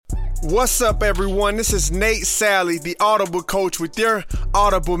What's up, everyone? This is Nate Sally, the Audible coach, with your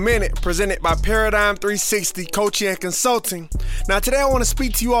Audible Minute, presented by Paradigm 360 Coaching and Consulting. Now, today I want to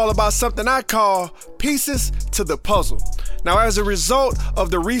speak to you all about something I call pieces to the puzzle. Now, as a result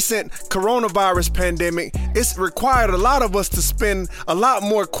of the recent coronavirus pandemic, it's required a lot of us to spend a lot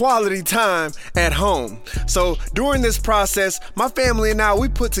more quality time at home. So during this process, my family and I, we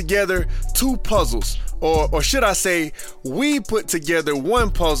put together two puzzles. Or should I say, we put together one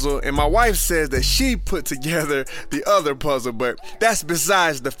puzzle, and my wife says that she put together the other puzzle, but that's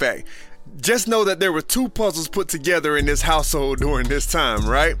besides the fact. Just know that there were two puzzles put together in this household during this time,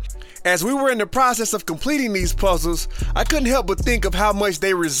 right? As we were in the process of completing these puzzles, I couldn't help but think of how much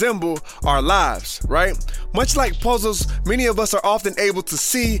they resemble our lives, right? Much like puzzles, many of us are often able to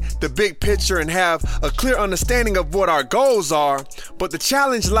see the big picture and have a clear understanding of what our goals are, but the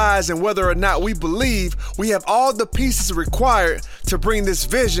challenge lies in whether or not we believe we have all the pieces required to bring this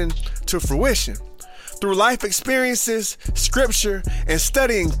vision to fruition. Through life experiences, scripture, and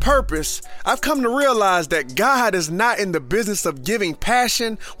studying purpose, I've come to realize that God is not in the business of giving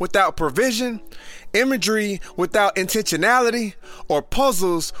passion without provision, imagery without intentionality, or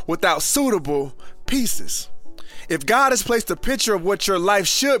puzzles without suitable pieces. If God has placed a picture of what your life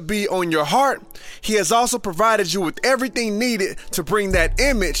should be on your heart, He has also provided you with everything needed to bring that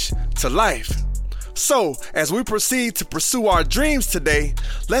image to life. So, as we proceed to pursue our dreams today,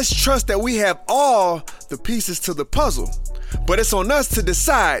 let's trust that we have all the pieces to the puzzle. But it's on us to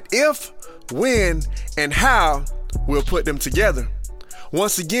decide if, when, and how we'll put them together.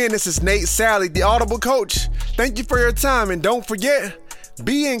 Once again, this is Nate Sally, the Audible coach. Thank you for your time, and don't forget,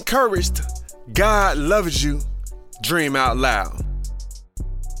 be encouraged. God loves you. Dream out loud.